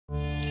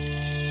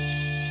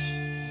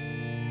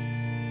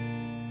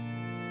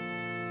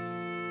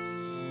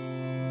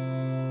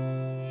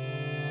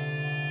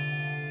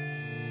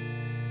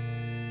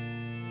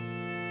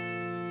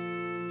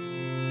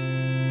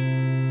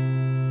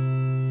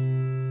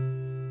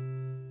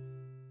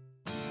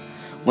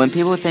When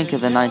people think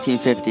of the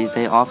 1950s,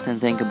 they often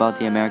think about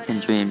the American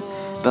dream,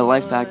 but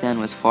life back then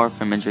was far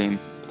from a dream.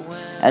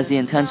 As the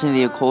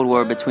intensity of the Cold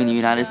War between the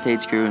United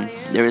States grew,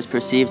 there was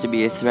perceived to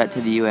be a threat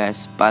to the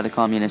U.S. by the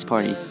Communist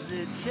Party.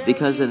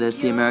 Because of this,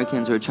 the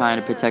Americans were trying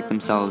to protect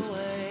themselves.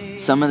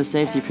 Some of the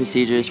safety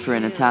procedures for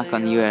an attack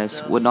on the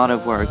U.S. would not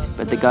have worked,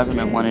 but the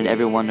government wanted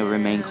everyone to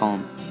remain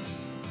calm.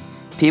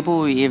 People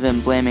were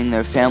even blaming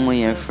their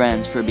family and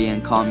friends for being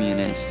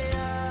communists.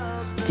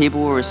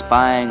 People were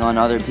spying on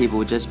other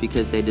people just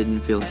because they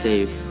didn't feel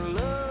safe.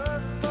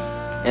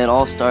 It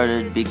all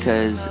started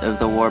because of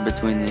the war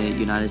between the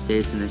United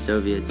States and the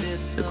Soviets,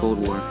 the Cold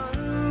War.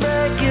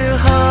 Break your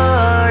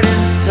heart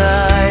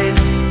inside,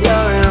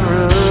 you're in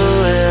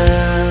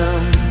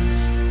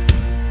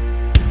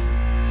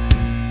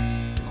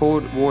ruins.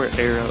 Cold War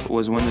era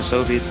was when the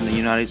Soviets and the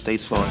United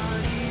States fought.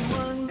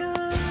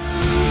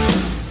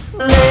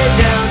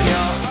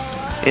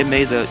 It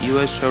made the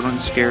U.S. children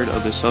scared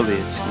of the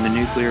Soviets and the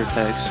nuclear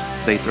attacks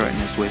they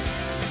threatened us with.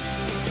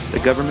 The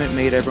government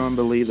made everyone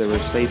believe they were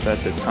safe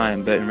at the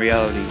time, but in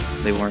reality,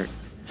 they weren't.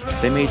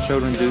 They made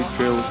children do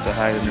drills to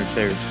hide in their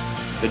chairs.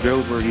 The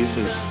drills were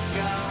useless.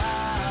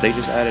 They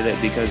just added it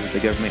because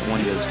the government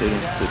wanted the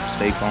students to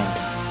stay calm.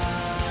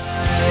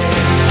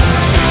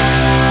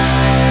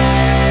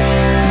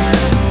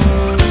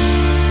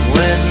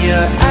 When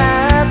you're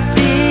at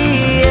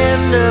the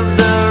end of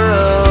the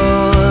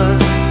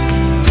road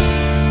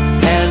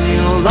and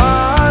you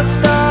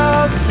lost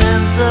all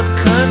sense of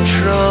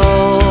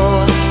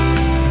control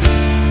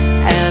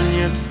and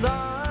you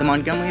thought The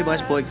Montgomery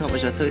bus boycott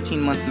was a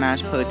 13-month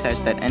mass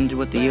protest that ended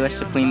with the U.S.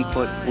 Supreme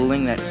Court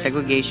ruling that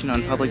segregation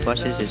on public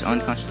buses is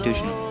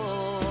unconstitutional.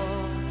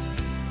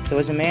 There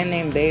was a man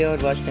named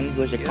Bayard Rustin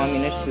who was a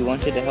communist who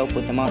wanted to help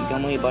with the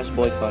Montgomery bus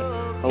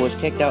boycott, but was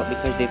kicked out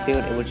because they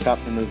feared it would stop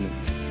the movement.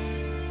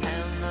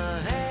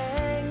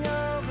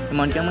 The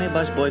Montgomery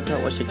bus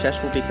boycott was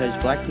successful because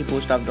black people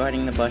stopped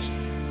riding the bus,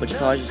 which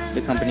caused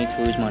the company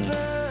to lose money.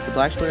 The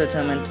blacks were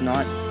determined to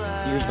not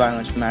use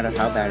violence no matter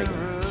how bad it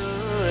got.